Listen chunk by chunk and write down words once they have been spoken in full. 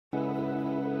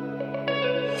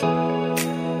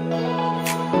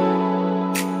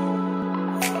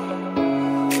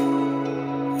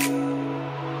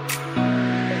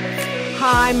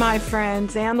Hi, my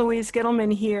friends. Ann Louise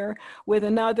Gittleman here with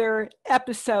another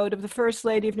episode of the First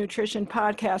Lady of Nutrition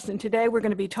podcast. And today we're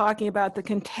going to be talking about the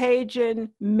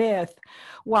contagion myth,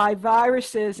 why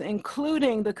viruses,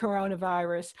 including the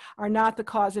coronavirus, are not the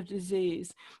cause of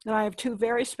disease. And I have two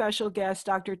very special guests,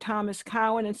 Dr. Thomas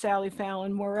Cowan and Sally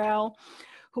Fallon Morell,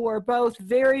 who are both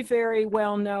very, very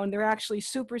well known. They're actually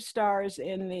superstars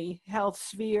in the health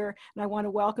sphere, and I want to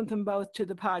welcome them both to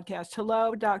the podcast.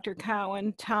 Hello, Dr.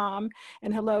 Cowan, Tom,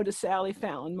 and hello to Sally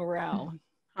Fallon Morell.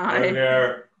 Hi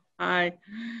there. Hi.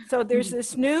 So there's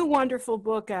this new wonderful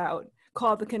book out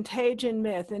called The Contagion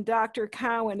Myth. And Dr.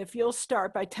 Cowan, if you'll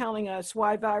start by telling us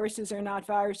why viruses are not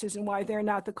viruses and why they're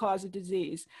not the cause of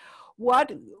disease.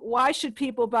 Why should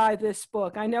people buy this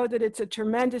book? I know that it's a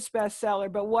tremendous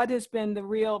bestseller, but what has been the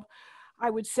real,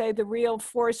 I would say, the real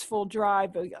forceful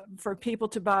drive for people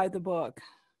to buy the book?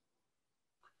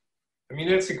 I mean,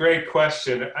 that's a great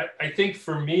question. I think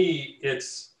for me,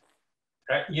 it's,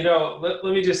 you know,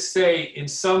 let me just say, in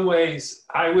some ways,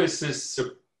 I was as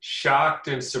shocked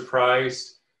and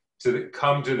surprised to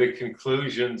come to the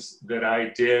conclusions that I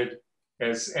did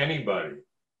as anybody.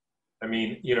 I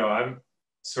mean, you know, I'm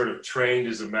sort of trained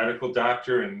as a medical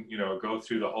doctor and, you know, go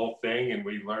through the whole thing, and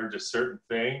we learned a certain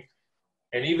thing.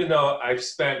 And even though I've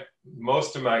spent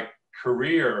most of my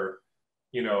career,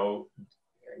 you know,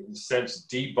 in a sense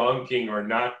debunking or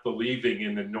not believing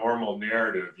in the normal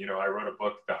narrative, you know, I wrote a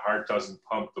book, The Heart Doesn't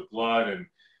Pump the Blood, and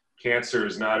cancer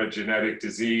is not a genetic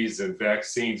disease, and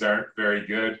vaccines aren't very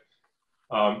good.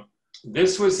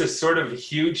 This was a sort of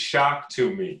huge shock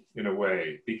to me in a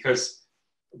way, because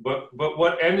But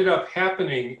what ended up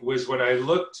happening was when I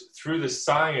looked through the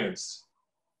science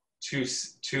to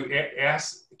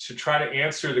try to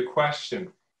answer the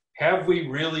question, have we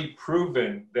really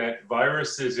proven that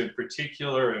viruses in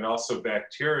particular, and also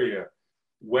bacteria,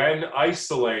 when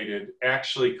isolated,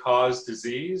 actually cause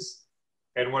disease?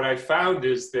 And what I found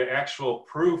is the actual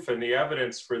proof and the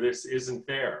evidence for this isn't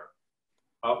there.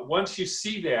 Once you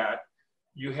see that,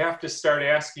 you have to start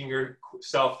asking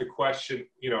yourself the question,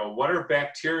 you know, what are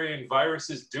bacteria and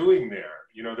viruses doing there?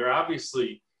 You know, they're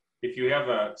obviously, if you have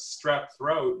a strep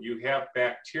throat, you have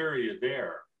bacteria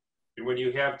there. And when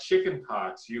you have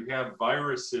chickenpox, you have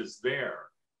viruses there.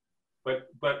 But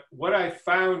what I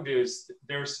found is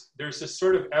there's a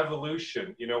sort of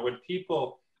evolution. You know, when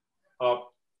people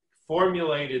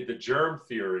formulated the germ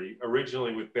theory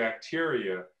originally with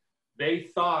bacteria, they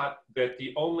thought that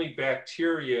the only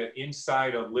bacteria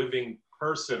inside a living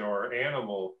person or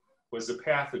animal was a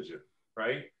pathogen,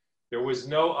 right? There was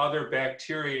no other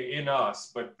bacteria in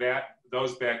us but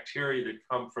those bacteria that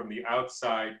come from the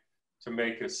outside to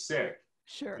make us sick.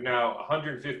 Sure. Now,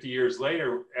 150 years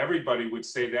later, everybody would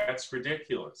say that's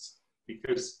ridiculous,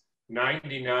 because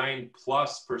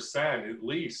 99+% at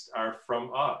least are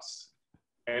from us.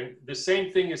 And the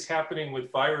same thing is happening with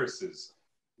viruses.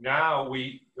 Now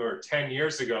 10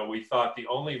 years ago, we thought the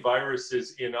only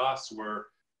viruses in us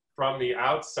were from the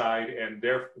outside and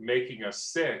they're making us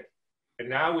sick. And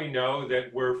now we know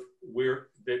that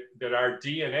that our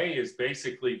DNA is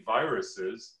basically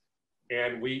viruses,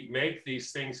 and we make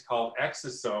these things called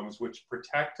exosomes, which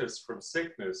protect us from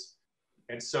sickness.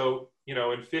 And so, you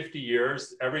know, in 50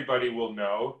 years, everybody will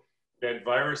know that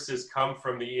viruses come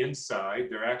from the inside.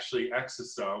 They're actually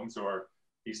exosomes, or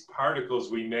these particles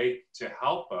we make to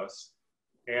help us,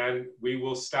 and we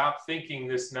will stop thinking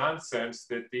this nonsense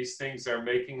that these things are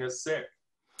making us sick.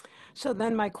 So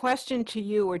then my question to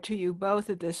you, or to you both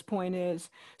at this point,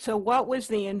 is, so what was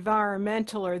the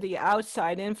environmental or the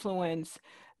outside influence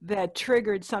that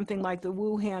triggered something like the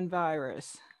Wuhan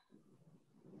virus?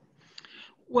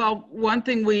 Well, one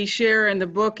thing we share in the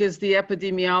book is the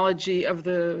epidemiology of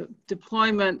the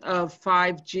deployment of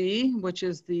 5G, which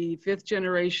is the 5th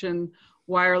generation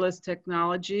wireless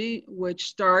technology, which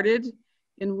started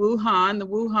in Wuhan. The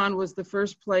Wuhan was the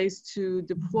first place to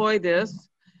deploy this,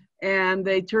 and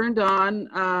they turned on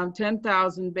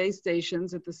 10,000 base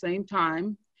stations at the same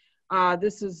time.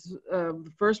 This is the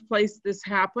first place this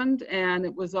happened, and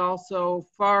it was also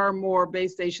far more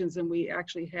base stations than we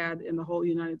actually had in the whole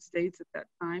United States at that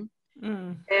time.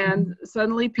 And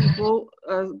suddenly people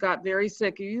got very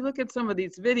sick. You look at some of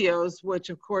these videos, which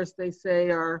of course they say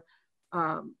are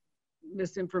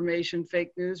misinformation,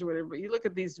 fake news, or whatever. You look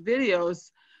at these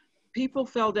videos, people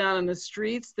fell down in the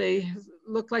streets. They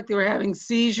looked like they were having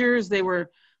seizures. They were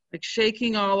like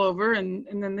shaking all over, and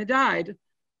then they died.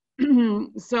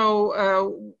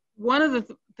 So one of the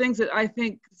things that I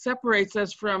think separates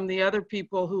us from the other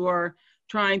people who are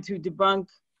trying to debunk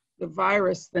the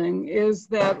virus thing is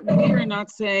that we are not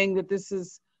saying that this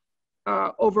is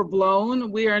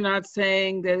overblown. We are not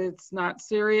saying that it's not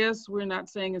serious. We're not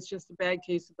saying it's just a bad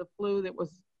case of the flu that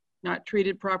was not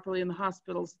treated properly in the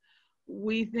hospitals.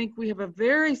 We think we have a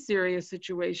very serious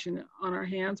situation on our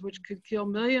hands, which could kill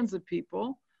millions of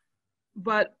people.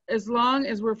 But as long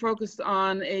as we're focused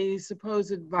on a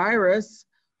supposed virus,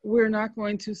 we're not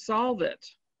going to solve it.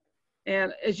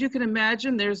 And as you can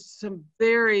imagine, there's some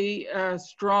very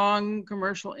strong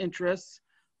commercial interests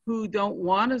who don't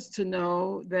want us to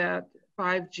know that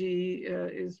 5G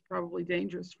is probably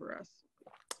dangerous for us.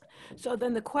 So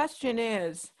then the question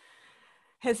is,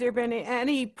 has there been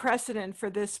any precedent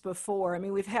for this before? I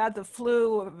mean, we've had the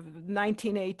flu of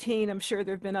 1918. I'm sure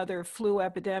there have been other flu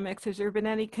epidemics. Has there been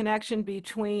any connection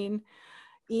between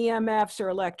EMFs or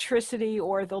electricity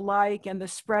or the like and the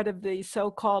spread of the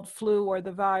so-called flu or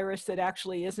the virus that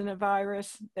actually isn't a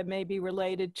virus that may be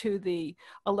related to the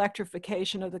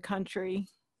electrification of the country?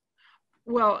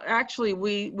 Well, actually,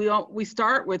 we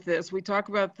start with this. We talk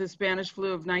about the Spanish flu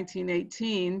of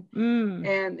 1918,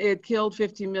 and it killed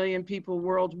 50 million people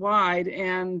worldwide.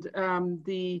 And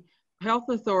the health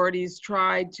authorities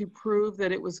tried to prove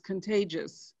that it was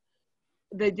contagious.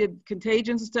 They did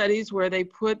contagion studies where they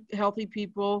put healthy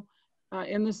people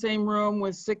in the same room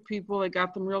with sick people. They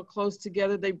got them real close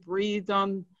together. They breathed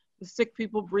on the sick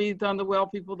people, breathed on the well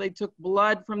people. They took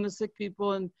blood from the sick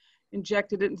people and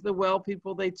injected it into the well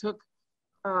people. They took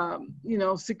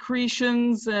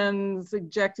secretions and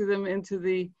injected them into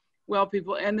the well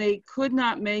people, and they could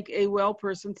not make a well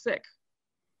person sick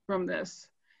from this.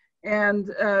 And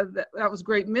that was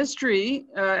great mystery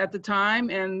at the time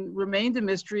and remained a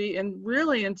mystery, and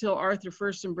really until Arthur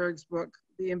Furstenberg's book,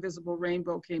 The Invisible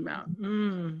Rainbow, came out.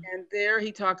 And there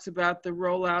he talks about the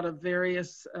rollout of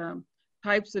various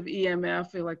types of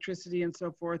EMF, electricity and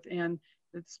so forth. And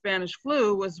the Spanish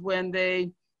flu was when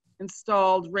they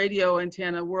installed radio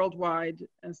antenna worldwide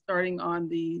and starting on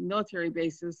the military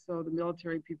bases. So the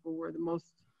military people were the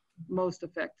most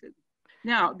affected.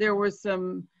 Now, there were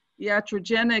some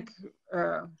iatrogenic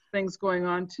things going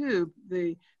on too.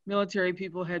 The military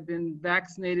people had been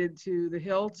vaccinated to the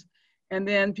hilt, and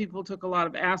then people took a lot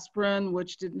of aspirin,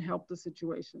 which didn't help the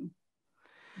situation.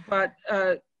 But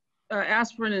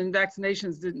aspirin and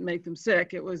vaccinations didn't make them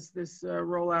sick. It was this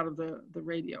rollout of the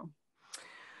radio.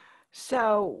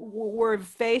 So we're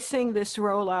facing this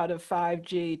rollout of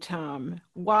 5G, Tom.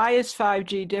 Why is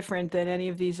 5G different than any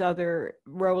of these other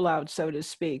rollouts, so to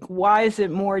speak? Why is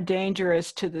it more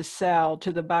dangerous to the cell,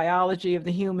 to the biology of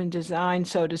the human design,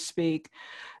 so to speak,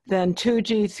 than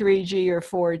 2G, 3G, or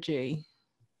 4G?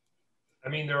 I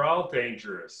mean, they're all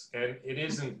dangerous, and it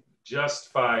isn't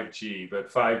just 5G,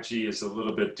 but 5G is a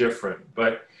little bit different.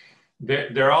 But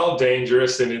they're all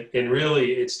dangerous, and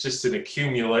really it's just an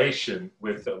accumulation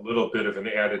with a little bit of an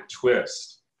added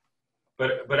twist.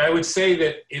 But I would say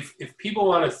that if people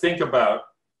want to think about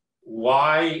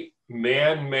why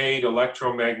man-made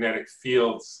electromagnetic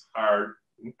fields are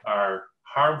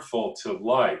harmful to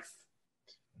life,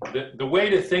 the way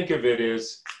to think of it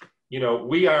is,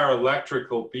 we are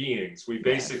electrical beings. We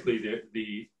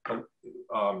basically,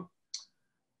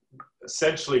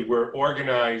 essentially, we're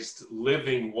organized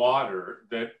living water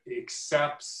that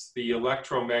accepts the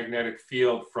electromagnetic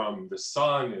field from the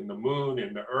sun and the moon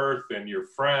and the earth and your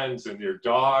friends and your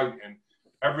dog and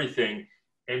everything,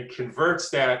 and converts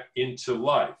that into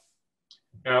life.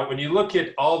 Now, when you look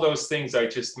at all those things I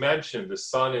just mentioned, the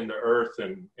sun and the earth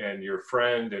and your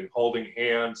friend and holding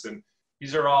hands, and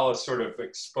these are all a sort of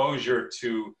exposure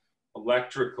to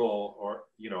electrical or,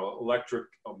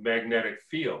 electromagnetic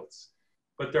fields.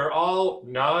 But they're all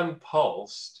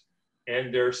non-pulsed,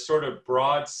 and they're sort of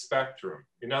broad spectrum.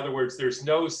 In other words, there's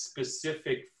no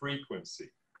specific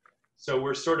frequency. So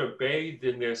we're sort of bathed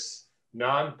in this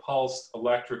non-pulsed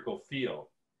electrical field.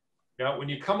 Now, when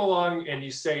you come along and you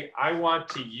say, I want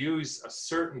to use a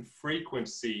certain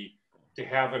frequency to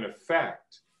have an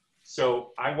effect,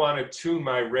 so I want to tune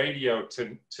my radio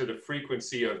to the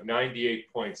frequency of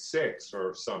 98.6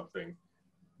 or something,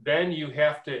 then you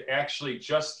have to actually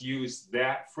just use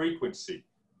that frequency.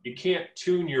 You can't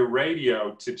tune your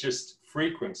radio to just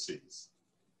frequencies.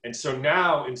 And so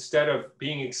now, instead of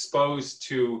being exposed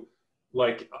to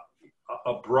like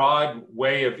a broad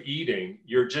way of eating,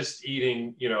 you're just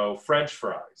eating, French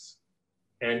fries.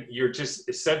 And you're just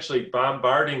essentially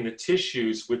bombarding the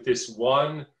tissues with this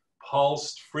one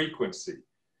pulsed frequency.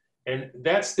 And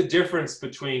that's the difference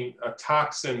between a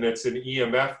toxin that's an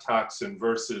EMF toxin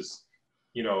versus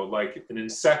like an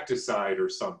insecticide or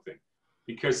something.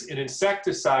 Because an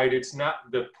insecticide,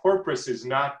 the purpose is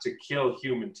not to kill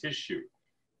human tissue.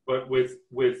 But with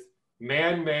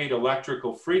man-made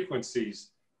electrical frequencies,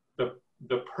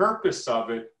 the purpose of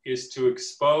it is to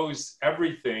expose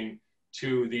everything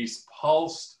to these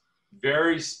pulsed,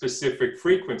 very specific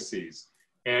frequencies.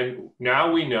 And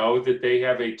now we know that they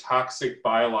have a toxic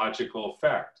biological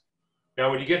effect. Now,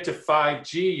 when you get to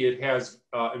 5G, it has,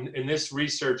 and this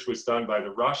research was done by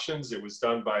the Russians, it was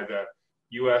done by the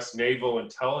US Naval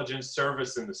Intelligence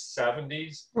Service in the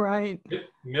 70s. Right.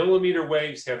 Millimeter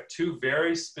waves have two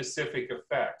very specific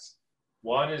effects.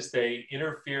 One is they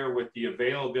interfere with the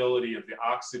availability of the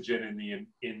oxygen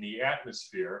in the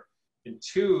atmosphere. And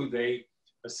two, they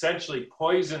essentially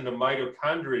poison the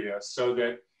mitochondria so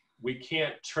that we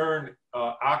can't turn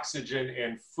oxygen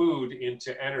and food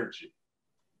into energy.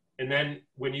 And then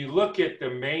when you look at the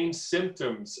main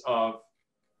symptoms of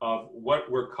what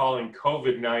we're calling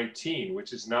COVID-19,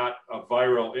 which is not a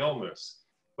viral illness,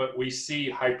 but we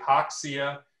see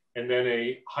hypoxia and then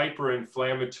a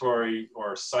hyperinflammatory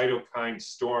or cytokine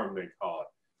storm, they call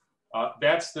it.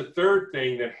 That's the third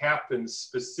thing that happens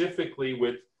specifically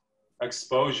with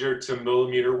exposure to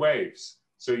millimeter waves.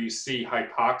 So you see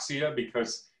hypoxia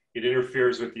because it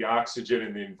interferes with the oxygen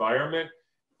in the environment,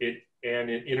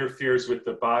 and it interferes with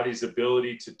the body's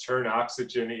ability to turn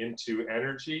oxygen into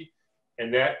energy.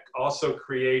 And that also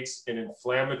creates an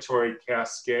inflammatory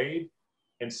cascade.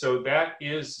 And so that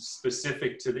is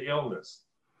specific to the illness.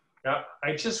 Now,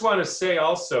 I just want to say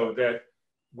also that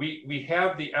we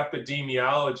have the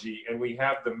epidemiology and we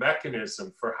have the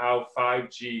mechanism for how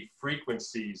 5G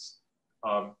frequencies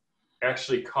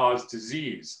actually cause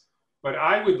disease. But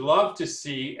I would love to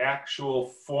see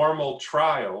actual formal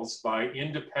trials by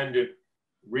independent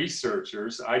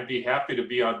researchers. I'd be happy to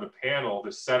be on the panel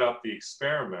to set up the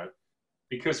experiment,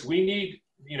 because we need,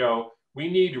 we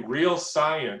need real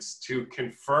science to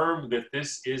confirm that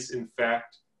this is in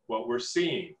fact what we're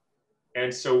seeing.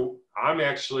 And so I'm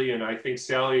actually, and I think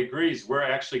Sally agrees, we're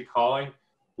actually calling,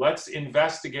 let's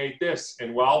investigate this.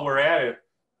 And while we're at it,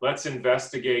 let's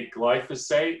investigate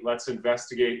glyphosate, let's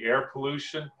investigate air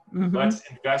pollution, let's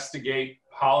investigate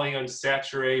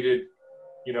polyunsaturated,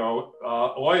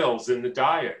 oils in the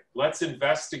diet. Let's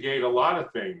investigate a lot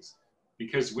of things,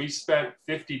 because we spent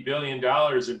 $50 billion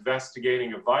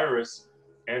investigating a virus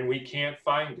and we can't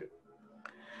find it.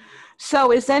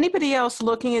 So is anybody else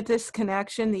looking at this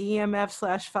connection, the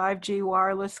EMF/5G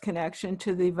wireless connection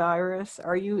to the virus?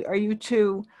 Are you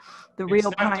two the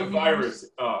real pioneers? It's not the virus.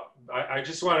 I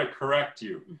just want to correct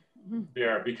you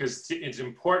there, because it's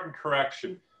important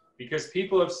correction, because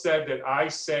people have said that I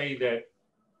say that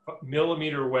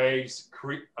millimeter waves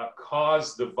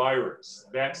cause the virus.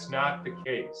 That's not the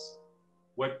case.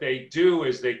 What they do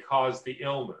is they cause the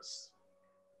illness.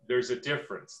 There's a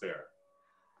difference there.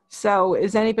 So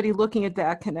is anybody looking at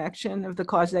that connection of the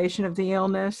causation of the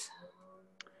illness?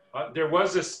 There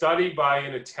was a study by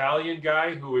an Italian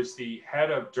guy who was the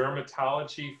head of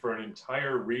dermatology for an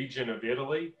entire region of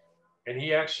Italy. And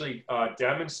he actually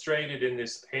demonstrated in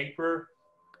this paper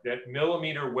that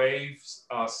millimeter waves,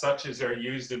 such as are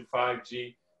used in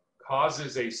 5G,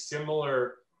 causes a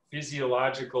similar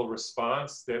physiological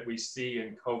response that we see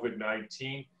in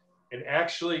COVID-19, and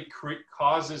actually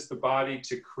causes the body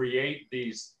to create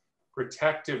these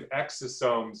protective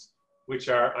exosomes, which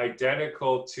are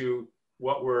identical to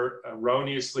what we're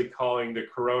erroneously calling the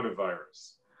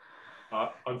coronavirus.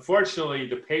 Unfortunately,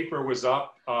 the paper was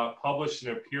published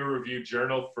in a peer-reviewed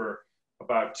journal for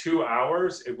about 2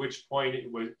 hours, at which point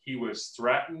he was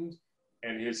threatened,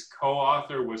 and his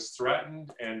co-author was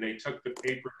threatened, and they took the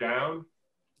paper down,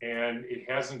 and it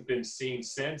hasn't been seen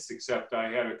since, except I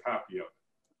had a copy of it.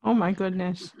 Oh my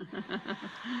goodness.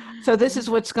 So this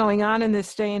is what's going on in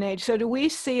this day and age. So do we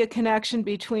see a connection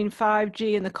between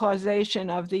 5G and the causation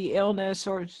of the illness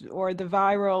or the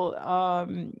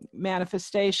viral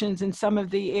manifestations in some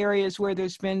of the areas where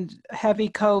there's been heavy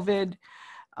COVID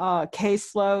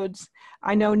caseloads?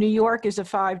 I know New York is a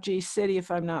 5G city, if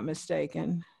I'm not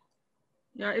mistaken.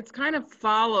 Yeah, it's kind of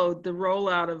followed the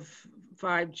rollout of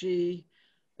 5G,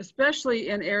 especially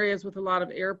in areas with a lot of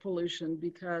air pollution,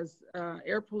 because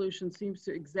air pollution seems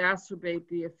to exacerbate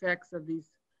the effects of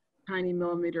these tiny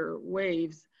millimeter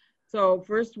waves. So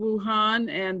first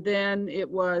Wuhan, and then it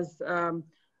was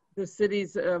the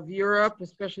cities of Europe,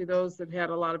 especially those that had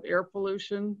a lot of air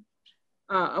pollution.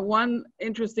 One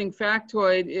interesting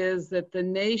factoid is that the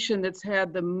nation that's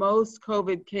had the most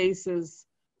COVID cases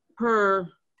per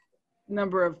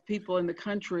number of people in the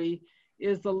country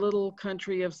is the little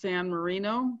country of San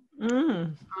Marino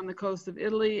on the coast of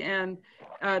Italy, and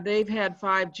they've had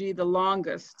 5G the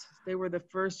longest. They were the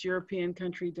first European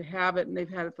country to have it, and they've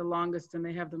had it the longest, and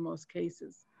they have the most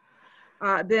cases.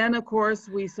 Then, of course,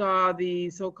 we saw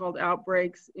the so-called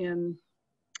outbreaks in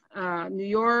New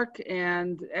York,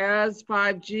 and as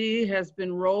 5G has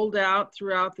been rolled out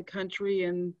throughout the country,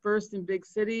 and first in big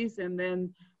cities and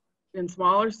then in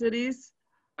smaller cities,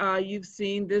 you've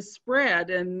seen this spread.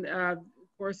 And of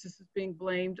course, this is being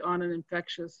blamed on an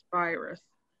infectious virus.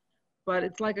 But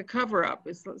it's like a cover-up.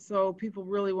 So people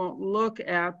really won't look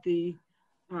at the,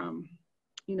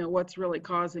 what's really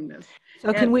causing this.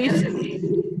 So can we,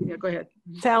 yeah, go ahead.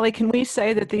 Sally, can we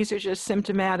say that these are just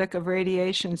symptomatic of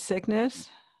radiation sickness?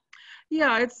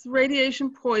 Yeah, it's radiation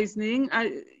poisoning.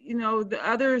 The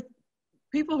other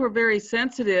people who are very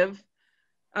sensitive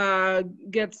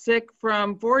get sick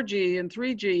from 4G and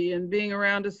 3G and being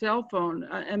around a cell phone.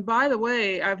 And by the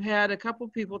way, I've had a couple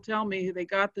people tell me they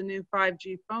got the new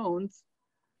 5G phones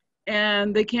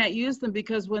and they can't use them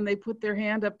because when they put their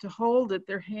hand up to hold it,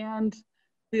 their hand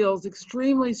feels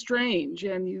extremely strange,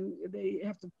 and they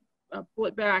have to pull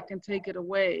it back and take it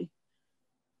away.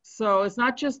 So it's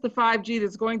not just the 5G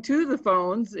that's going to the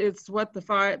phones, it's what the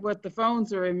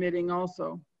phones are emitting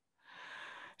also.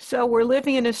 So we're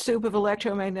living in a soup of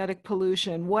electromagnetic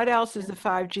pollution. What else is the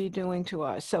 5G doing to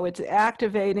us? So it's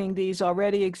activating these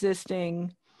already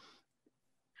existing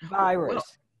virus.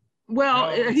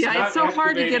 It's so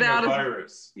hard to get out of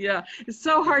virus. Yeah, it's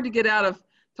so hard to get out of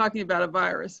talking about a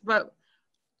virus, but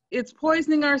it's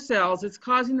poisoning our cells. It's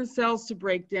causing the cells to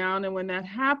break down, and when that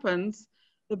happens,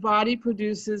 the body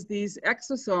produces these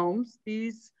exosomes.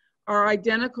 These are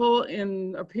identical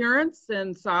in appearance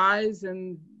and size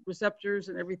and receptors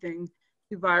and everything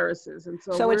to viruses. And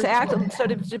so it's active. So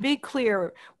to be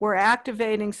clear, we're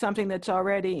activating something that's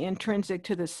already intrinsic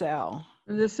to the cell.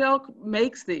 The cell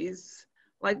makes these,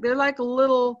 they're like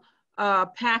little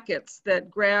packets that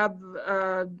grab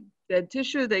dead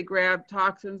tissue, they grab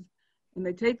toxins, and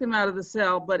they take them out of the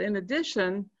cell. But in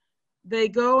addition, they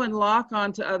go and lock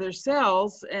onto other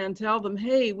cells and tell them,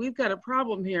 hey, we've got a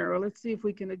problem here, or let's see if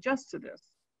we can adjust to this.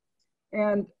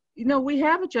 And we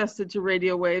have adjusted to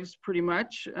radio waves pretty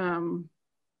much,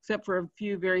 except for a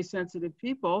few very sensitive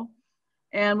people.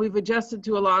 And we've adjusted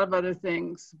to a lot of other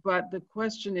things. But the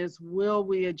question is, will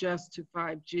we adjust to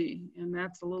 5G? And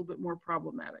that's a little bit more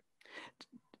problematic.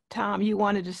 Tom, you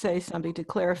wanted to say something to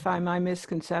clarify my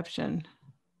misconception.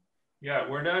 Yeah,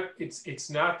 it's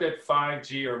not that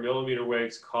 5G or millimeter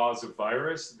waves cause a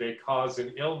virus, they cause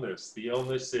an illness. The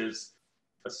illness is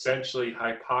essentially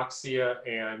hypoxia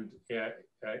and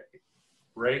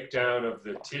breakdown of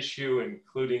the tissue,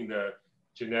 including the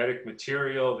genetic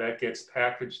material that gets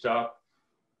packaged up.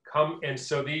 And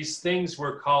so these things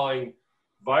we're calling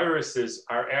viruses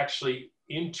are actually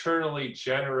internally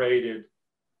generated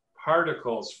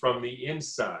particles from the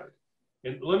inside.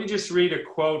 And let me just read a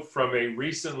quote from a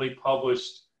recently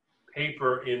published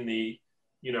paper in the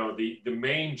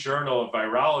main journal of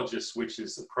virologists, which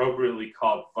is appropriately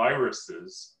called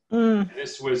Viruses.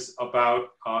 This was about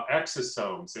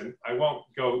exosomes, and I won't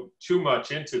go too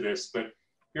much into this, but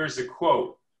here's a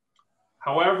quote.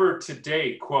 However, to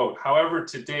date,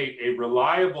 a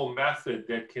reliable method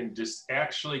that can just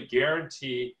actually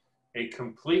guarantee a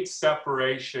complete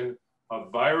separation of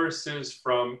viruses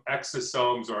from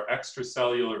exosomes or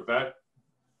extracellular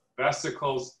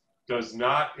vesicles does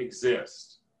not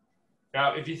exist.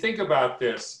 Now, if you think about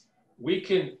this, we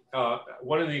can,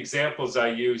 one of the examples I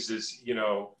use is,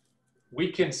 we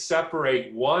can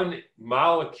separate one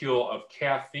molecule of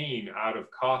caffeine out of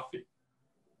coffee.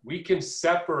 We can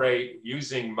separate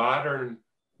using modern,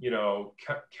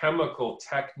 chemical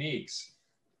techniques,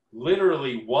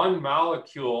 literally one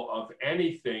molecule of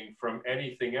anything from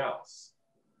anything else.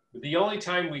 The only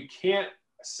time we can't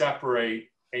separate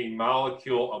a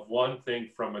molecule of one thing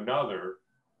from another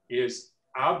is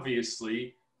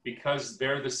obviously because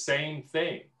they're the same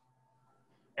thing.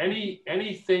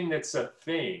 Anything that's a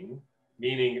thing,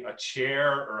 meaning a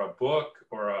chair or a book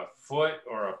or a foot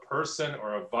or a person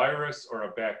or a virus or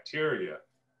a bacteria,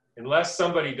 unless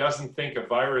somebody doesn't think a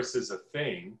virus is a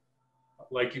thing,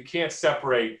 like you can't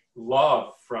separate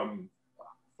love from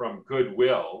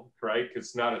goodwill, right? Because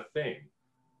it's not a thing.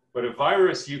 But a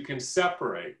virus you can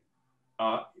separate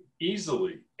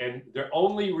easily. And the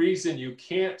only reason you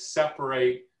can't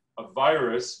separate a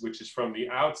virus, which is from the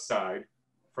outside,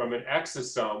 from an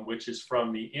exosome, which is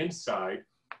from the inside,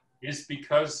 is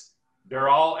because they're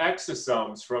all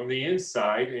exosomes from the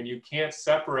inside, and you can't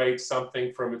separate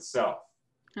something from itself.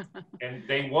 And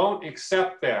they won't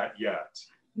accept that yet.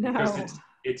 No. Because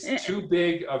it's too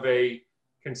big of a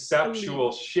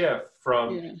conceptual shift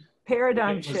from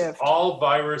paradigm shift. All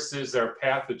viruses are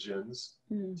pathogens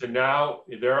to now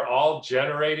they're all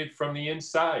generated from the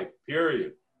inside,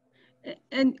 period.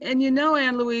 And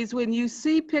Anne Louise, when you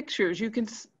see pictures, you go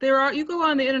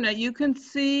on the internet, you can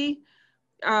see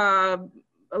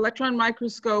electron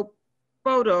microscope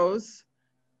photos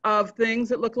of things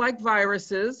that look like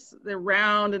viruses. They're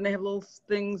round and they have little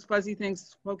things, fuzzy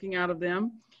things poking out of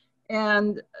them.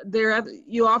 And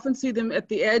you often see them at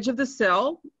the edge of the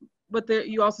cell, but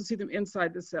you also see them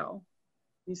inside the cell.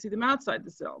 You see them outside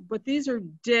the cell. But these are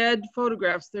dead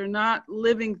photographs. They're not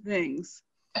living things.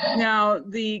 Now,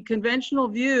 the conventional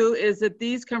view is that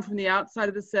these come from the outside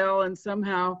of the cell and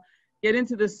somehow get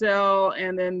into the cell,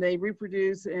 and then they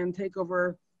reproduce and take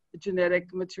over the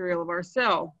genetic material of our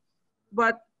cell.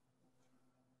 But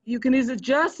you can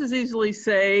just as easily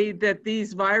say that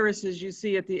these viruses you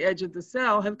see at the edge of the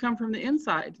cell have come from the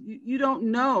inside. You don't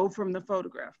know from the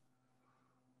photograph.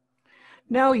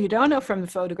 No, you don't know from the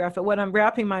photograph. But what I'm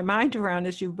wrapping my mind around,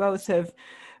 as you both have,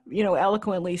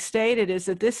 eloquently stated, is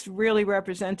that this really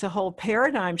represents a whole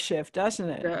paradigm shift, doesn't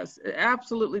it? It does. It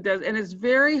absolutely does. And it's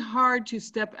very hard to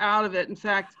step out of it. In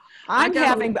fact, I'm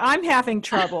having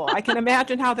trouble. I can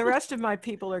imagine how the rest of my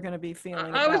people are going to be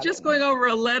feeling. I was just going over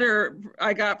a letter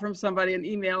I got from somebody, an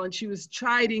email, and she was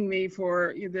chiding me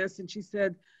for this. And she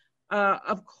said,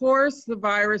 of course, the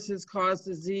viruses cause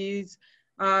disease.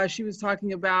 She was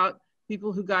talking about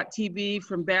people who got TB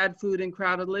from bad food and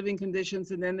crowded living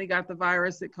conditions, and then they got the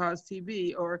virus that caused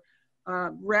TB, or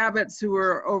rabbits who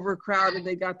were overcrowded,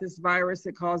 they got this virus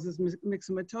that causes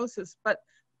myxomatosis. But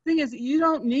the thing is, you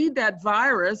don't need that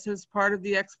virus as part of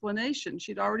the explanation.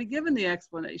 She'd already given the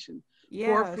explanation. Yes.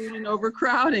 For food and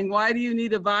overcrowding. Why do you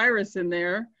need a virus in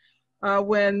there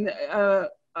when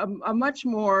a much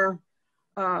more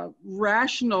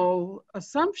rational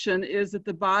assumption is that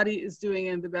the body is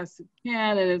doing the best it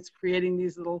can, and it's creating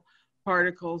these little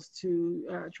particles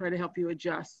to try to help you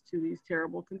adjust to these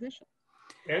terrible conditions.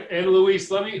 And Louise,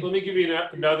 let me give you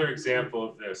another example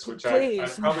of this, which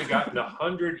I've probably gotten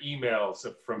 100 emails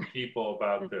from people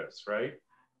about this, right?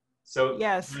 So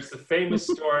yes. There's the famous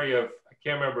story of, I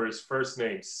can't remember his first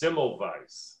name,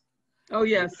 Semmelweis. Oh,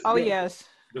 yes. Oh, yes.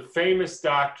 The famous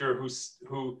doctor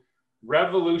who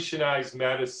revolutionized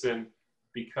medicine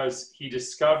because he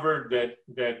discovered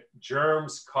that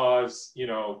germs cause,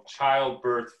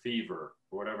 childbirth fever,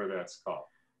 or whatever that's called.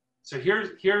 So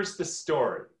here's the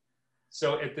story.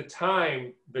 So at the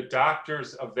time, the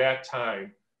doctors of that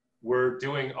time were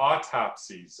doing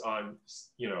autopsies on,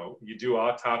 you do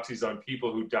autopsies on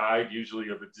people who died, usually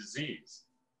of a disease.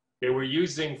 They were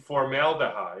using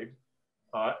formaldehyde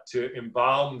to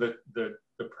embalm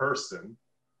the person.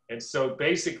 And so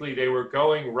basically they were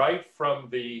going right from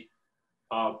the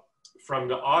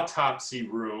autopsy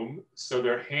room. So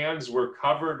their hands were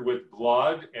covered with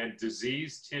blood and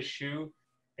diseased tissue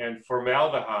and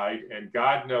formaldehyde and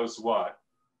God knows what.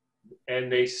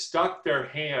 And they stuck their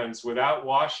hands without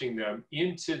washing them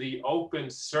into the open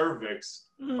cervix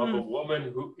of a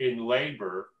woman who in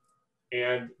labor,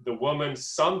 and the woman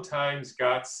sometimes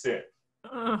got sick.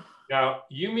 Now,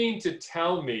 you mean to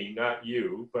tell me, not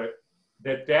you, but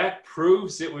that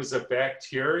proves it was a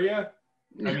bacteria?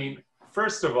 I mean,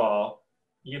 first of all,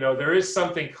 there is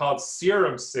something called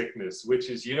serum sickness,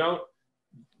 which is you don't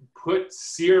put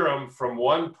serum from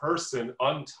one person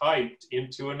untyped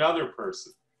into another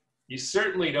person. You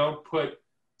certainly don't put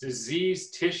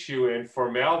diseased tissue and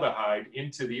formaldehyde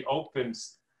into the open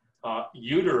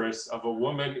uterus of a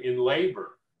woman in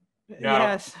labor. Now,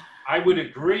 yes. I would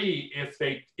agree if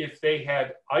they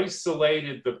had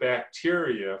isolated the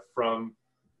bacteria from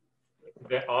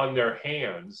on their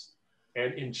hands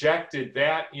and injected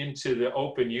that into the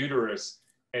open uterus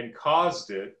and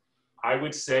caused it, I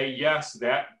would say, yes,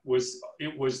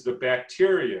 it was the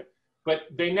bacteria. But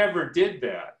they never did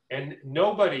that. And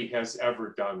nobody has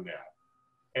ever done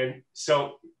that. And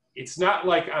so it's not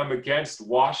like I'm against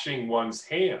washing one's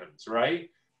hands, right?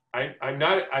 I'm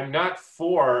not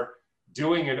for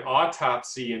doing an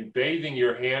autopsy and bathing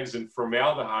your hands in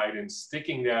formaldehyde and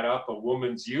sticking that up a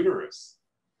woman's uterus.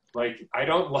 Like, I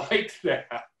don't like that.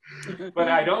 But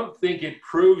I don't think it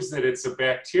proves that it's a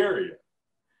bacteria.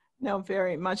 No,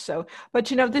 very much so. But,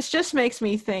 this just makes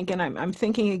me think, and I'm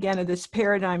thinking again of this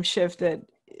paradigm shift that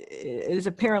is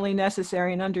apparently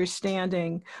necessary in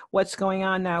understanding what's going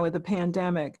on now with the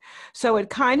pandemic. So it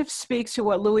kind of speaks to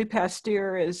what Louis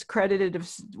Pasteur is credited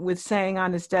with saying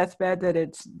on his deathbed,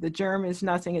 that the germ is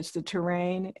nothing, it's the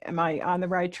terrain. Am I on the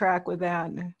right track with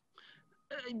that?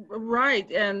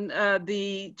 Right, and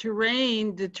the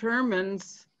terrain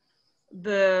determines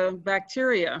the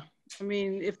bacteria. I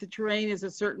mean, if the terrain is a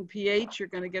certain pH, you're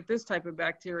going to get this type of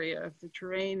bacteria. If the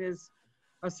terrain is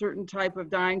a certain type of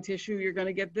dying tissue, you're going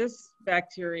to get this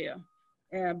bacteria.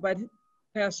 But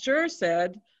Pasteur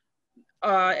said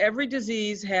every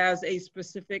disease has a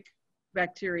specific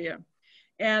bacteria.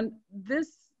 And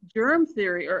this germ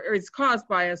theory, or it's caused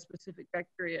by a specific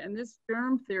bacteria, and this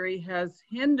germ theory has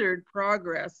hindered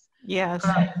progress. Yes.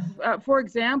 For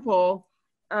example,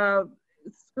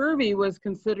 scurvy was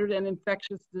considered an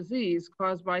infectious disease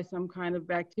caused by some kind of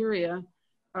bacteria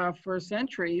for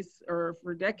centuries, or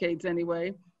for decades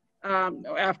anyway.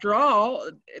 After all,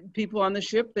 people on the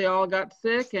ship, they all got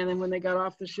sick, and then when they got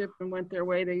off the ship and went their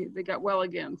way, they got well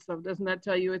again. So doesn't that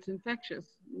tell you it's infectious?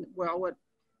 Well,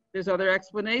 there's other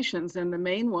explanations, and the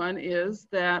main one is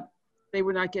that they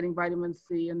were not getting vitamin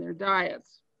C in their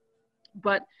diets.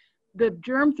 But the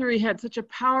germ theory had such a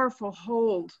powerful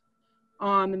hold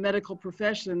on the medical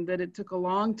profession that it took a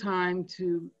long time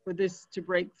for this to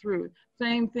break through.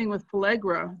 Same thing with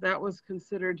pellagra. That was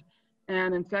considered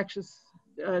an infectious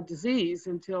disease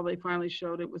until they finally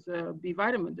showed it was a B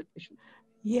vitamin deficiency.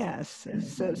 Yes.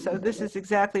 So this is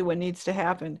exactly what needs to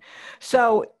happen.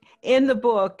 So in the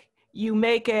book, you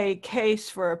make a case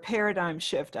for a paradigm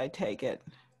shift, I take it.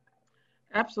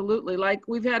 Absolutely. Like,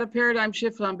 we've had a paradigm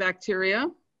shift on bacteria.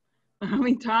 I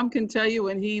mean, Tom can tell you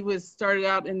when he started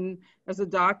out as a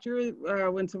doctor,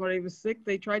 when somebody was sick,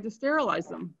 they tried to sterilize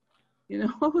them. You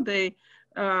know, they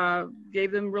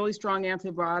gave them really strong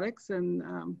antibiotics and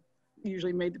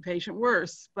usually made the patient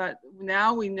worse. But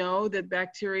now we know that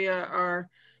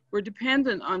we're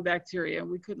dependent on bacteria.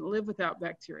 We couldn't live without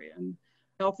bacteria. And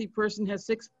a healthy person has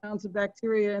 6 pounds of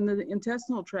bacteria in the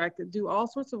intestinal tract that do all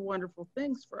sorts of wonderful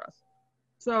things for us.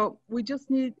 So we've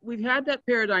had that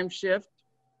paradigm shift.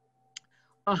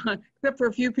 Except for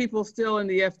a few people still in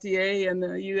the FDA and the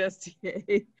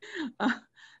USDA.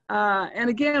 And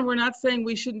again, we're not saying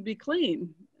we shouldn't be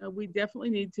clean. We definitely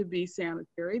need to be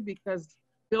sanitary, because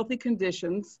filthy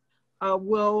conditions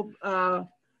will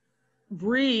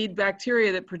breed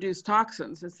bacteria that produce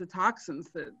toxins. It's the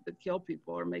toxins that kill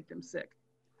people or make them sick.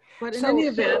 But in any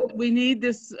event, we need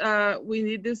this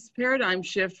paradigm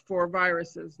shift for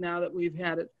viruses now that we've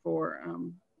had it for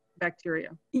bacteria.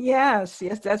 Yes,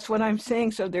 that's what I'm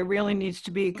saying. So there really needs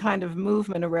to be kind of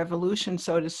movement, a revolution,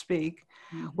 so to speak,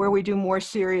 where we do more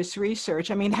serious research.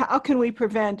 I mean, how can we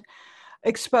prevent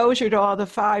exposure to all the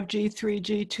 5G,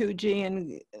 3G, 2G,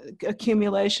 and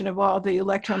accumulation of all the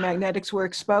electromagnetics we're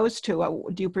exposed to?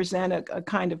 Do you present a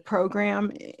kind of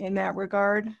program in that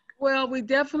regard? Well, we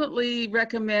definitely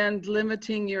recommend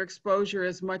limiting your exposure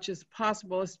as much as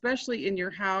possible, especially in your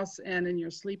house and in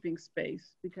your sleeping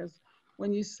space, because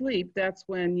when you sleep, that's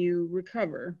when you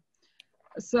recover.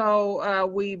 So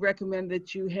we recommend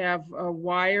that you have a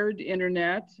wired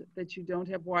internet, that you don't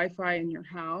have Wi-Fi in your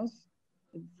house.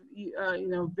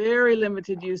 Very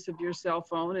limited use of your cell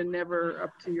phone and never up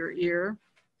to your ear.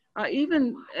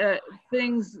 Even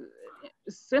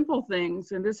simple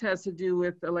things, and this has to do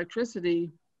with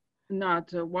electricity, not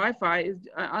Wi-Fi, is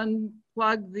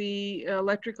unplug the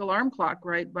electric alarm clock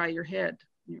right by your head,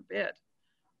 in your bed.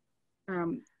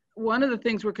 One of the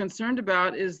things we're concerned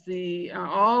about is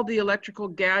all the electrical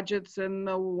gadgets and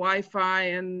the Wi-Fi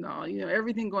and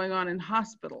everything going on in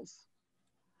hospitals,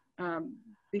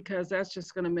 because that's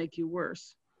just going to make you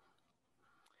worse.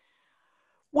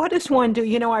 What does one do?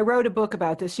 I wrote a book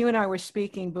about this. You and I were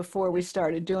speaking before we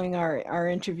started doing our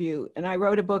interview, and I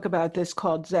wrote a book about this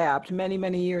called Zapped many,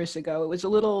 many years ago. It was a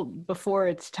little before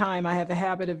its time. I have a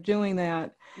habit of doing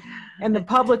that. And the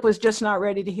public was just not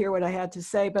ready to hear what I had to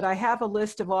say, but I have a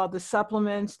list of all the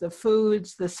supplements, the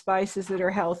foods, the spices that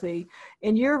are healthy.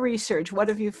 In your research, what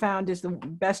have you found is the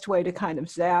best way to kind of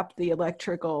zap the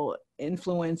electrical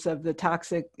influence of the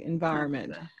toxic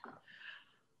environment?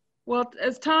 Well,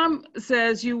 as Tom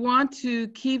says, you want to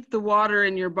keep the water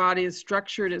in your body as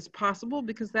structured as possible,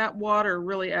 because that water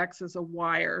really acts as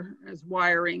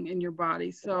wiring in your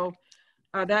body. So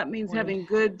that means having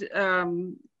good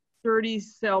sturdy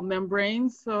cell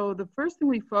membranes. So the first thing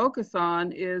we focus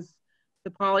on is the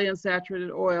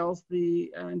polyunsaturated oils,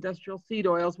 the industrial seed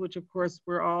oils, which of course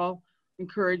we're all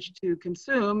encouraged to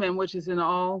consume, and which is in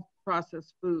all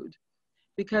processed food,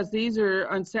 because these are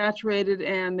unsaturated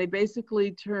and they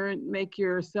basically make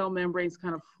your cell membranes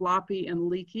kind of floppy and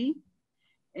leaky.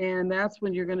 And that's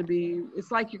when it's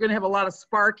like you're going to have a lot of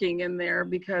sparking in there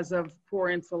because of poor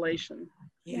insulation.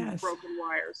 Yes. Broken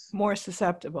wires. More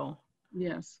susceptible.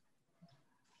 Yes.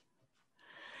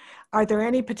 Are there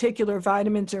any particular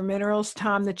vitamins or minerals,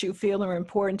 Tom, that you feel are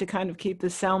important to kind of keep the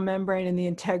cell membrane and the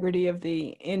integrity of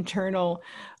the internal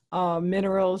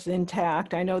minerals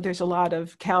intact? I know there's a lot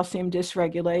of calcium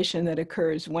dysregulation that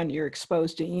occurs when you're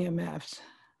exposed to EMFs.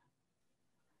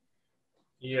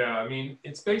 Yeah, I mean,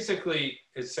 it's basically,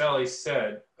 as Sally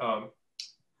said,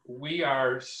 we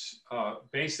are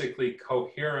basically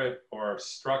coherent or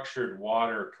structured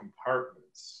water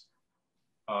compartments.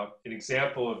 an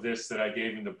example of this that I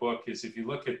gave in the book is if you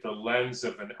look at the lens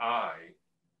of an eye,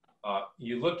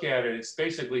 you look at it, it's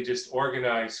basically just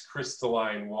organized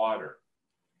crystalline water.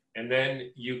 And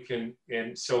then you can,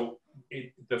 and so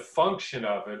the function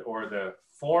of it or the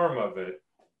form of it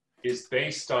is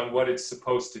based on what it's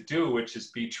supposed to do, which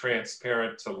is be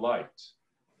transparent to light.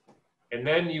 And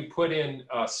then you put in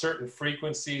certain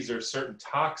frequencies or certain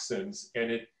toxins,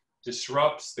 and it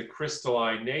disrupts the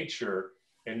crystalline nature.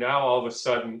 And now all of a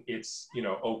sudden it's, you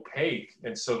know, opaque.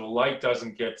 And so the light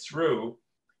doesn't get through.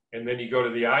 And then you go to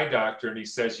the eye doctor and he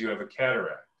says you have a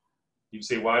cataract. You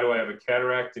say, why do I have a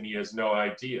cataract? And he has no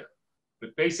idea.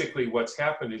 But basically what's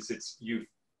happened is you've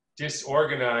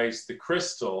disorganized the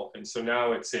crystal. And so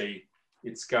now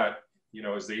it's got, you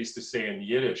know, as they used to say in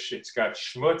Yiddish, it's got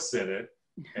schmutz in it.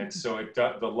 And so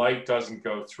the light doesn't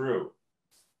go through.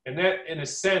 And that, in a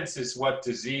sense, is what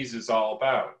disease is all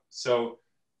about. So,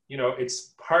 you know,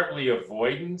 it's partly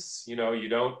avoidance. You know, you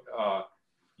don't,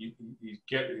 you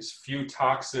get as few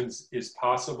toxins as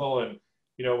possible. And,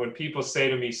 you know, when people say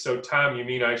to me, so Tom, you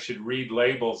mean I should read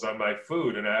labels on my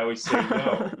food? And I always say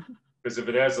no, because if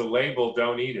it has a label,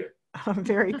 don't eat it.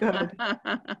 Very good.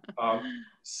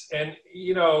 And,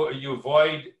 you know, you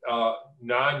avoid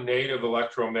non-native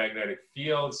electromagnetic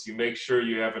fields. You make sure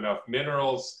you have enough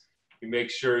minerals. You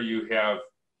make sure you have,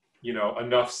 you know,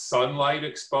 enough sunlight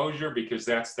exposure, because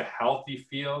that's the healthy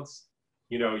fields.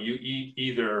 You know, you eat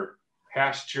either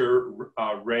pasture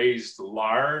raised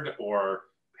lard or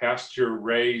pasture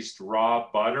raised raw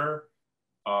butter.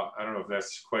 I don't know if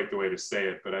that's quite the way to say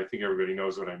it, but I think everybody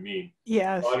knows what I mean.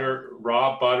 Yes.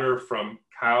 Raw butter from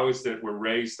cows that were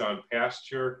raised on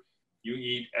pasture. You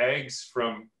eat eggs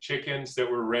from chickens that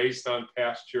were raised on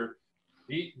pasture.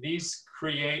 These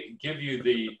give you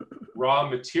the raw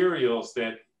materials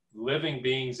that living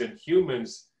beings and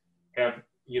humans have,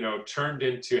 you know, turned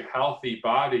into healthy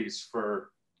bodies for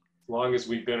as long as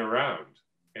we've been around.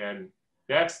 And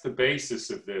that's the basis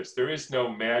of this. There is no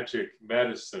magic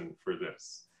medicine for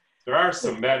this. There are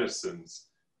some medicines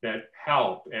that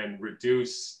help and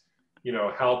reduce, you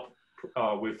know, help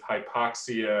with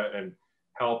hypoxia and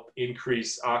help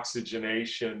increase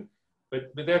oxygenation.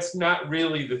 But that's not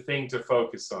really the thing to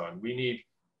focus on. We need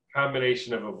a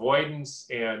combination of avoidance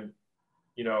and,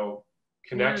 you know,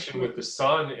 connection with the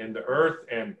sun and the earth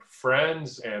and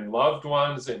friends and loved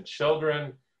ones and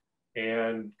children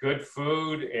and good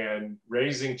food and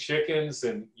raising chickens.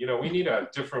 And, you know, we need a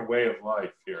different way of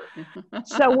life here.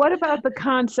 So what about the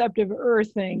concept of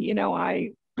earthing? You know,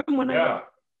 I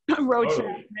wrote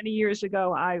totally. Many years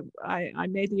ago, I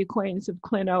made the acquaintance of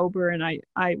Clint Ober, and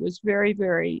I was very,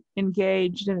 very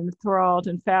engaged and enthralled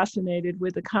and fascinated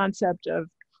with the concept of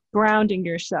grounding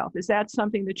yourself. Is that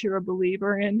something that you're a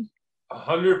believer in?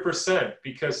 100%,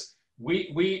 because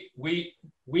we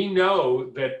know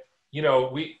that, you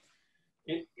know,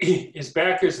 as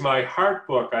back as my heart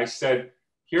book, I said,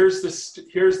 here's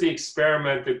the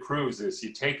experiment that proves this.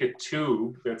 You take a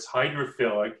tube that's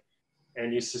hydrophilic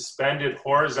and you suspend it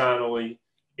horizontally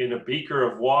in a beaker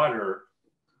of water,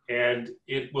 and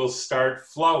it will start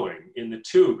flowing in the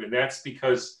tube. And that's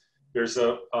because there's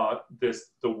the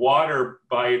water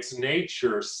by its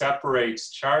nature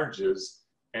separates charges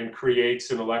and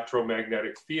creates an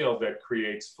electromagnetic field that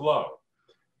creates flow.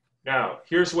 Now,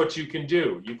 here's what you can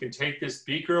do. You can take this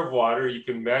beaker of water, you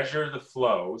can measure the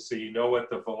flow so you know what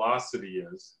the velocity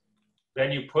is.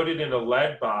 Then you put it in a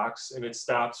lead box and it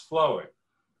stops flowing.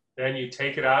 Then you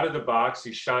take it out of the box,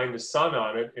 you shine the sun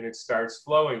on it, and it starts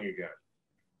flowing again.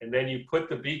 And then you put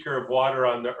the beaker of water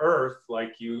on the earth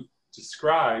like you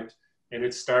described, and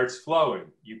it starts flowing.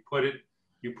 You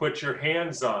put your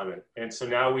hands on it. And so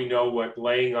now we know what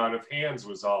laying on of hands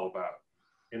was all about.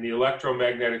 And the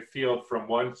electromagnetic field from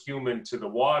one human to the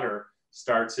water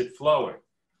starts it flowing.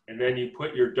 And then you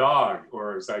put your dog,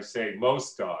 or as I say,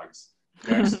 most dogs,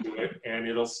 next to it, and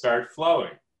it'll start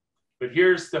flowing. But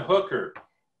here's the hooker.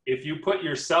 If you put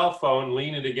your cell phone,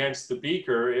 lean it against the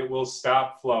beaker, it will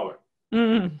stop flowing.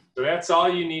 So that's all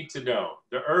you need to know.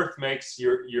 The earth makes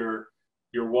your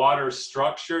water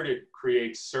structured. It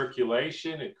creates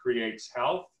circulation. It creates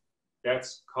health.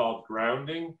 That's called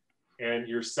grounding. And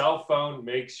your cell phone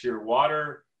makes your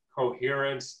water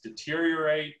coherence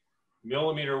deteriorate.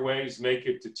 Millimeter waves make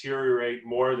it deteriorate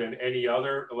more than any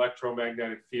other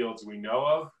electromagnetic fields we know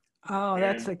of. Oh,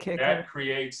 that's a kicker. That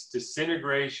creates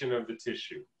disintegration of the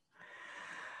tissue.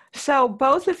 So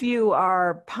both of you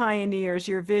are pioneers,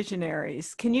 you're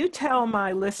visionaries. Can you tell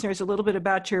my listeners a little bit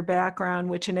about your background,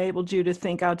 which enabled you to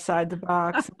think outside the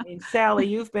box? I mean, Sally,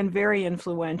 you've been very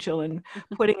influential in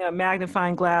putting a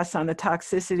magnifying glass on the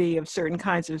toxicity of certain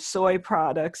kinds of soy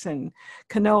products and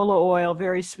canola oil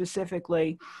very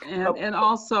specifically. And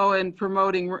also in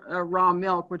promoting raw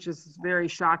milk, which is very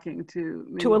shocking to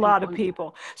many To a lot of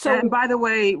people. people. So, And by the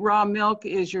way, raw milk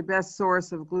is your best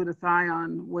source of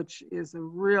glutathione, which is a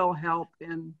real help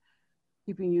in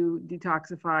keeping you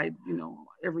detoxified,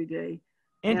 every day.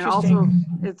 And interesting. also,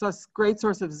 it's a great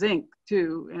source of zinc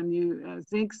too. And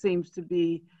zinc seems to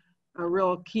be a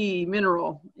real key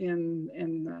mineral in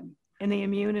the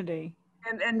immunity.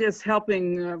 And is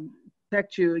helping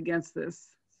protect you against this.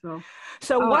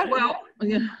 So what? Well,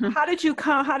 yeah. How did you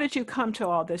come to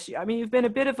all this? I mean, you've been a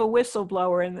bit of a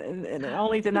whistleblower in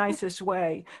only the nicest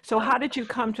way. So how did you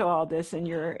come to all this in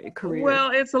your career?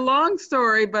 Well, it's a long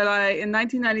story, but in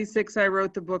 1996 I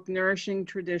wrote the book Nourishing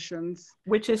Traditions,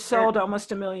 which has sold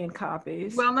almost 1 million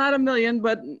copies. Well, not 1 million,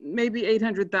 but maybe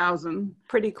 800,000.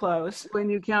 Pretty close when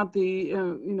you count the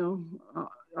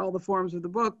all the forms of the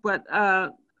book. But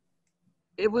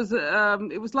it was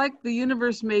like the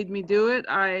universe made me do it.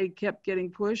 I kept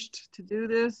getting pushed to do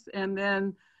this. And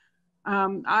then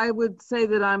I would say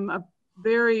that I'm a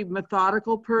very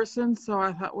methodical person. So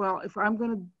I thought, well, if I'm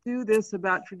going to do this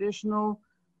about traditional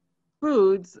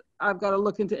foods, I've got to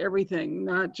look into everything,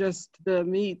 not just the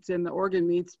meats and the organ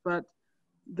meats, but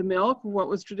the milk, what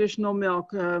was traditional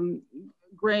milk,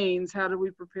 grains, how do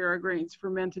we prepare our grains,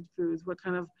 fermented foods, what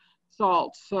kind of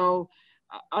salt. So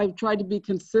I've tried to be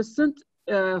consistent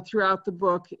throughout the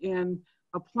book in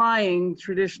applying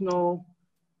traditional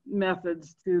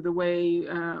methods to the way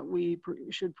we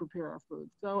should prepare our food.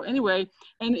 So anyway,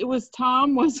 and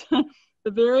Tom was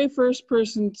the very first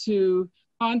person to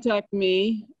contact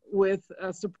me with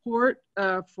support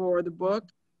for the book.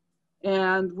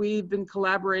 And we've been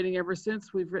collaborating ever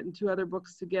since. We've written 2 other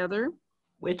books together.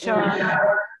 Which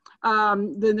are?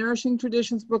 The Nourishing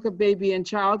Traditions book of baby and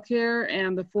child care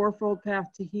and the Fourfold Path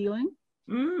to Healing.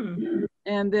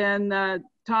 And then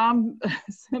Tom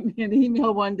sent me an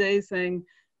email one day saying,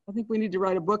 I think we need to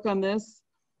write a book on this.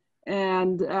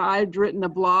 And I'd written a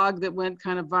blog that went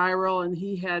kind of viral, and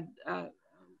he had a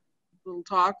little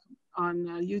talk on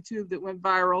YouTube that went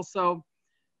viral. So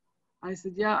I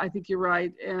said, yeah, I think you're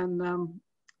right. And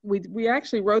we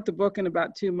actually wrote the book in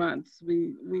about 2 months.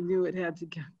 We knew it had to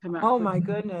come out. Oh my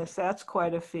goodness, that's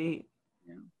quite a feat.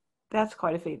 Yeah. That's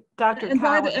quite a feat. Dr. And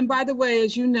Cowan. by the way,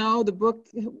 as you know, the book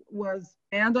was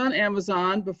banned on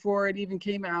Amazon before it even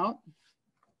came out.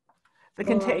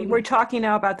 We're talking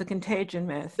now about the Contagion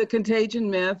Myth. The Contagion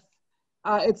Myth.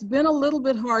 It's been a little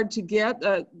bit hard to get.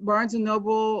 Barnes &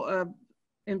 Noble,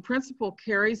 in principle,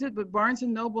 carries it, but Barnes &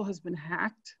 Noble has been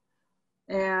hacked,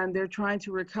 and they're trying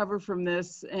to recover from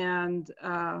this. And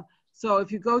so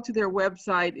if you go to their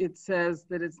website, it says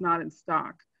that it's not in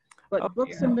stock. But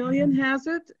Books A Million has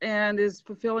it and is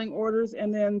fulfilling orders.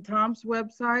 And then Tom's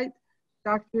website,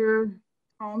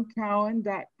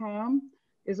 drtomcowan.com,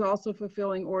 is also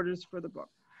fulfilling orders for the book.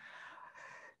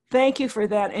 Thank you for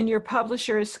that. And your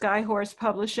publisher is Skyhorse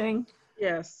Publishing?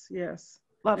 Yes.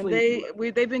 Lovely.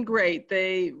 And they've been great.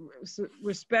 They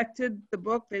respected the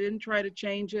book. They didn't try to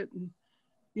change it. And,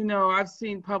 I've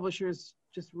seen publishers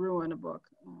just ruin a book.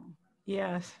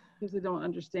 Yes. Because they don't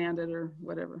understand it or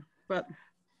whatever. But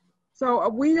so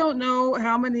we don't know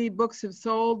how many books have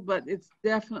sold, but it's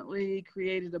definitely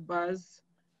created a buzz.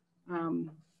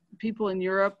 People in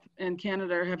Europe and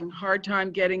Canada are having a hard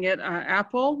time getting it.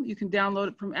 Apple, you can download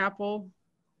it from Apple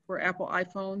for Apple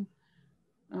iPhone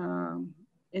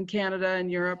in Canada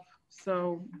and Europe.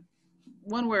 So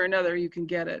one way or another, you can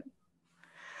get it.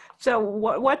 So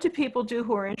what do people do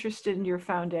who are interested in your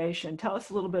foundation? Tell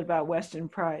us a little bit about Weston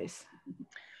Price.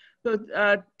 So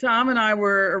Tom and I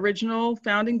were original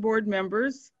founding board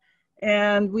members,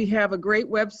 and we have a great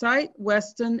website,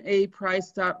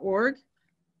 westonaprice.org.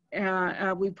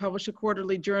 We publish a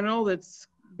quarterly journal that's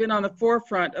been on the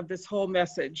forefront of this whole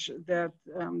message that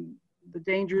the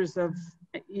dangers of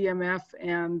EMF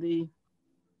and the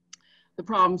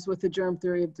problems with the germ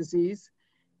theory of disease.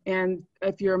 And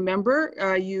if you're a member,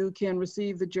 you can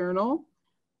receive the journal.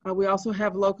 We also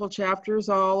have local chapters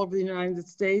all over the United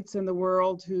States and the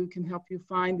world who can help you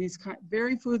find these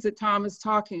very foods that Tom is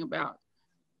talking about,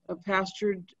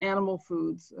 pastured animal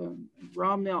foods,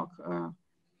 raw milk.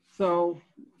 So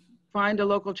find a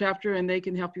local chapter and they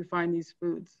can help you find these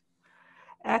foods.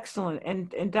 Excellent.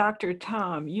 And Dr.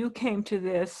 Tom, you came to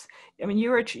this, I mean,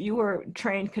 you were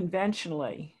trained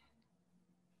conventionally.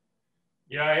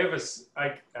 Yeah,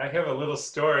 I have a little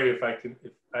story if I can.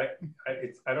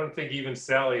 I don't think even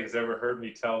Sally has ever heard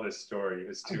me tell this story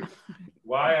as to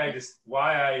why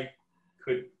I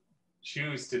could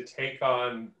choose to take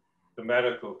on the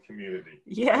medical community.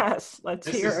 Yes, let's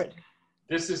hear it.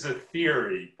 This is a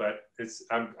theory, but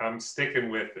I'm sticking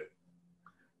with it.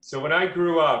 So when I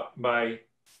grew up, my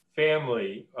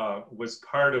family was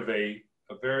part of a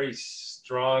very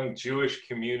strong Jewish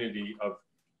community of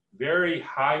very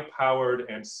high-powered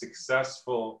and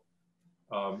successful,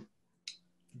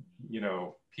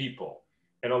 people.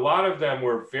 And a lot of them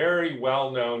were very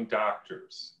well-known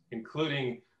doctors,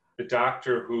 including the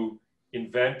doctor who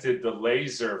invented the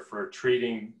laser for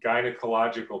treating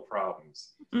gynecological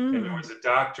problems. Mm. And there was a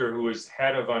doctor who was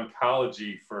head of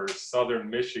oncology for Southern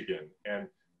Michigan and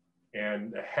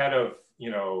the head of,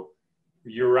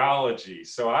 urology.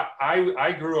 So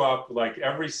I grew up, like,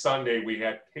 every Sunday we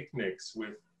had picnics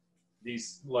with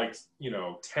these,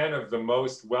 10 of the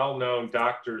most well-known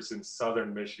doctors in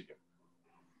Southern Michigan.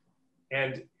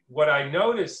 And what I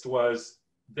noticed was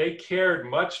they cared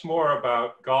much more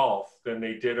about golf than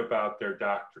they did about their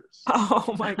doctors.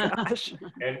 Oh my gosh.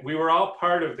 And we were all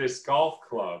part of this golf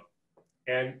club.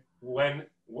 And when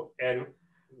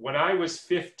I was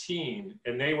 15,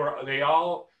 and they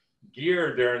all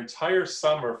geared their entire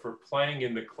summer for playing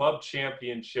in the club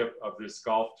championship of this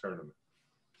golf tournament.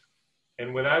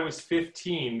 And when I was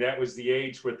 15, that was the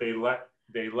age where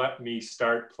they let me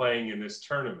start playing in this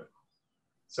tournament.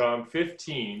 So I'm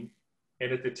 15,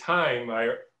 and at the time,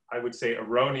 I would say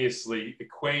erroneously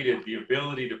equated the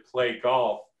ability to play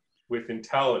golf with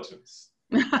intelligence.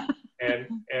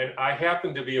 And I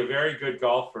happened to be a very good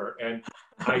golfer, and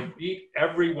I beat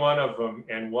every one of them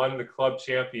and won the club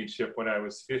championship when I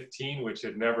was 15, which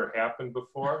had never happened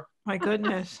before. My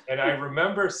goodness. And I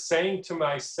remember saying to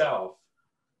myself,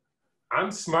 I'm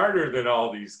smarter than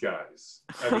all these guys.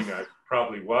 I mean, I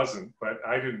probably wasn't, but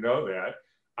I didn't know that.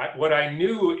 What I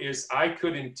knew is I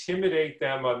could intimidate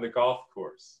them on the golf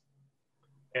course.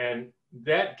 And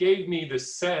that gave me the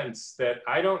sense that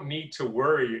I don't need to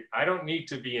worry. I don't need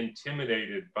to be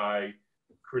intimidated by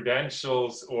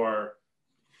credentials or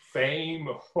fame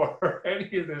or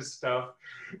any of this stuff,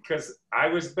 because I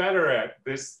was better at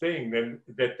this thing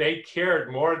that they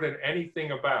cared more than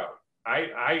anything about.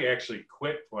 I actually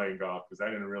quit playing golf because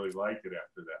I didn't really like it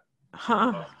after that.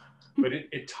 Huh. But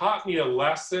it taught me a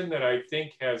lesson that I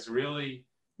think has really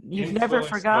You've never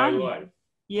forgotten. My life.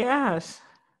 Yes.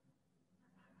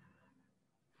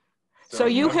 So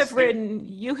you have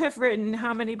written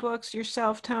how many books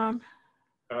yourself, Tom?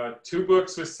 2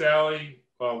 books with Sally,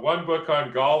 1 book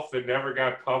on golf that never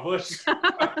got published,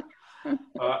 and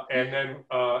then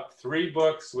 3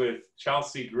 books with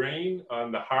Chelsea Green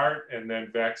on the heart, and then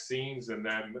vaccines, and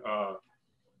then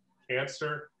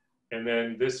cancer, and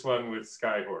then this one with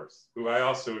Skyhorse, who I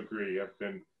also agree have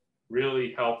been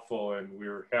really helpful, and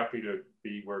we're happy to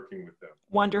be working with them.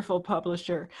 Wonderful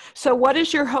publisher. So what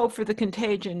is your hope for the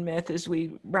Contagion Myth as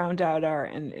we round out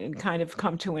and kind of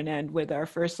come to an end with our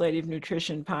First Lady of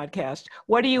Nutrition podcast?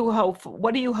 What do you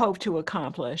hope to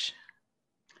accomplish?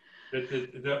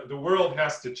 That the world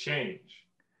has to change.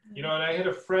 And I had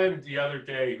a friend the other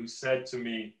day who said to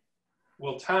me,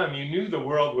 well, Tom, you knew the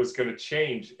world was going to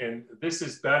change, and this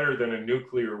is better than a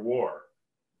nuclear war.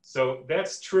 So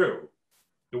that's true.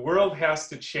 The world has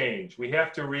to change. We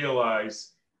have to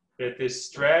realize that this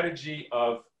strategy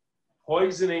of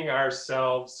poisoning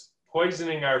ourselves,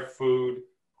 poisoning our food,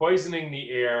 poisoning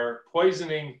the air,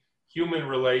 poisoning human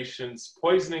relations,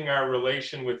 poisoning our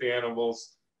relation with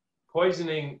animals,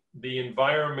 poisoning the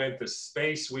environment, the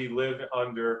space we live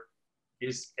under,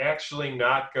 is actually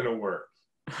not going to work.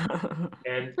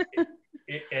 And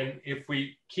if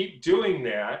we keep doing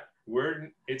that,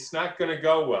 it's not going to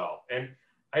go well. And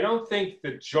I don't think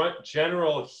the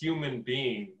general human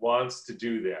being wants to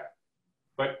do that,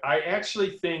 but I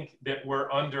actually think that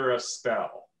we're under a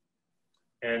spell.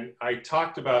 And I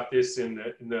talked about this in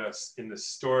the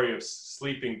story of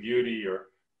Sleeping Beauty or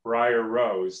Briar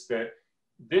Rose, that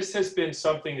this has been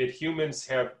something that humans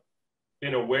have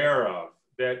been aware of,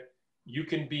 that you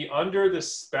can be under the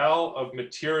spell of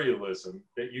materialism,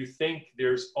 that you think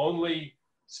there's only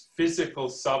physical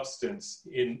substance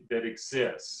that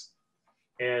exists.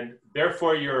 And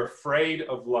therefore you're afraid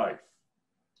of life.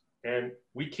 And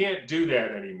we can't do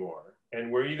that anymore.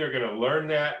 And we're either going to learn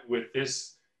that with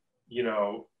this,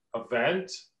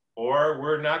 event, or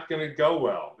we're not going to go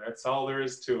well. That's all there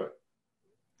is to it.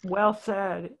 Well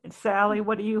said. Sally,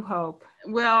 what do you hope?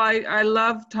 Well, I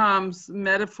love Tom's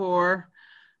metaphor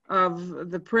of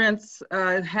the prince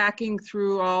hacking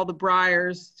through all the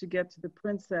briars to get to the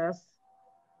princess.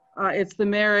 It's the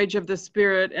marriage of the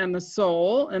spirit and the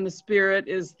soul, and the spirit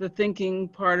is the thinking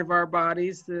part of our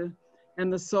bodies,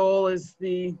 and the soul is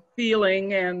the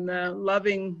feeling and the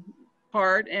loving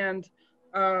part. And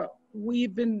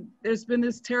there's been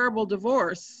this terrible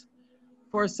divorce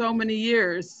for so many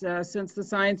years since the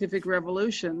scientific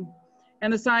revolution.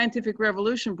 And the scientific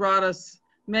revolution brought us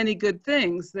many good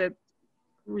things that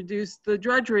reduced the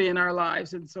drudgery in our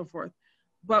lives and so forth.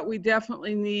 But we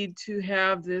definitely need to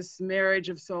have this marriage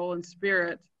of soul and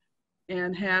spirit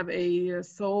and have a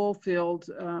soul-filled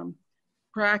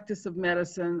practice of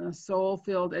medicine, a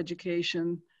soul-filled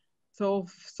education,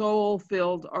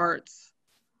 soul-filled arts.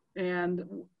 And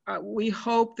we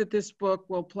hope that this book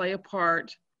will play a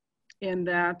part in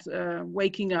that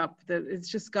waking up, that it's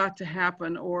just got to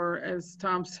happen, or as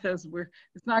Tom says,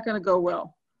 it's not going to go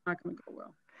well. Not going to go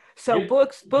well. So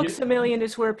Books A Million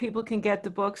is where people can get the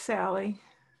book, Sally.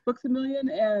 Books A Million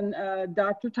and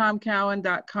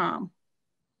drtomcowan.com.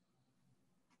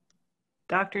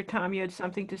 Dr. Tom, you had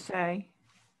something to say?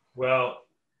 Well,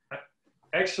 I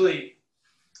actually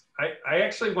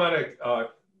want to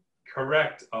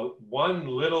correct one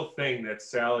little thing that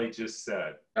Sally just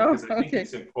said, because I think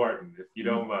it's important, if you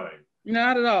don't mind.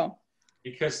 Not at all.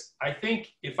 Because I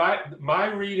think my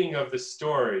reading of the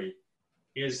story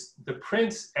is the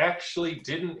prince actually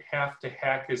didn't have to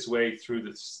hack his way through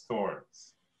the thorns.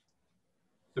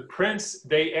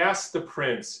 They asked the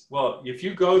prince, well, if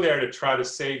you go there to try to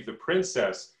save the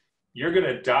princess, you're going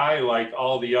to die like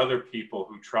all the other people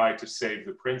who tried to save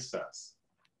the princess.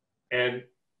 And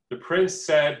the prince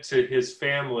said to his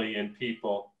family and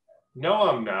people, no,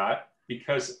 I'm not,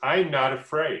 because I'm not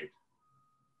afraid.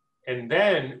 And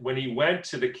then when he went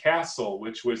to the castle,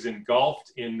 which was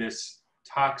engulfed in this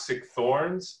toxic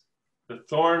thorns, the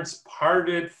thorns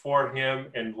parted for him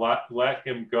and let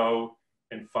him go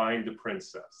and find the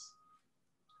princess.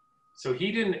 So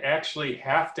he didn't actually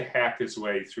have to hack his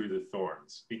way through the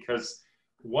thorns, because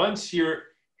once you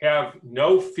have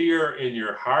no fear in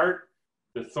your heart,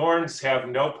 the thorns have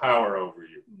no power over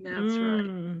you. That's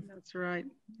right. That's right.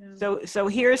 Yeah. So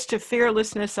here's to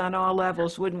fearlessness on all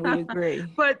levels, wouldn't we agree?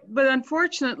 But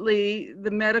unfortunately,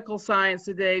 the medical science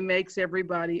today makes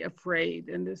everybody afraid.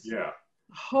 And this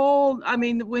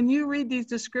when you read these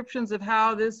descriptions of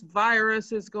how this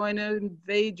virus is going to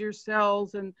invade your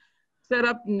cells and set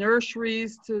up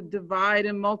nurseries to divide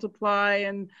and multiply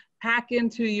and hack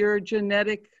into your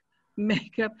genetic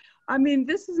makeup. I mean,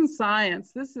 this isn't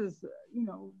science. This is,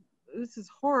 this is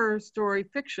horror story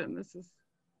fiction. This is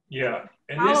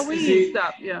and Halloween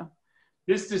stuff.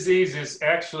 This disease is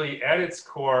actually at its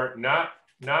core not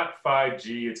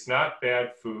 5G. It's not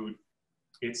bad food.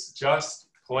 It's just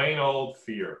plain old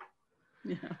fear.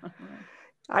 Yeah.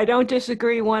 I don't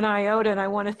disagree one iota, and I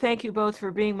want to thank you both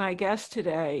for being my guest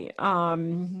today.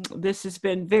 This has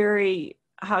been very,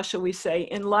 how shall we say,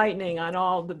 enlightening in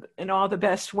all the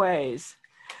best ways.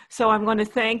 So I'm going to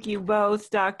thank you both,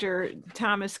 Dr.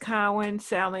 Thomas Cowan,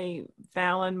 Sally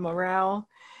Fallon Morell,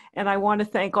 and I want to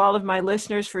thank all of my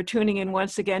listeners for tuning in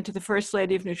once again to the First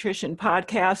Lady of Nutrition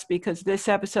podcast, because this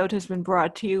episode has been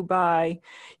brought to you by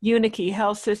Unikey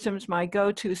Health Systems, my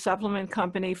go-to supplement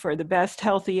company for the best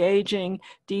healthy aging,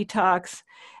 detox,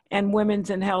 and women's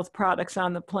and health products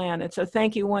on the planet. So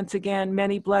thank you once again.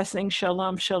 Many blessings.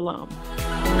 Shalom, shalom.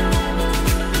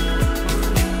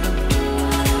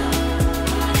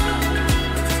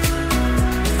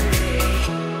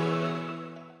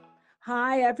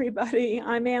 Hi, everybody.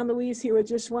 I'm Ann Louise here with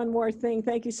just one more thing.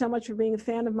 Thank you so much for being a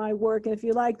fan of my work. And if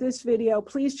you like this video,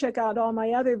 please check out all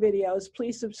my other videos.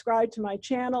 Please subscribe to my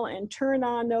channel and turn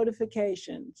on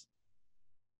notifications.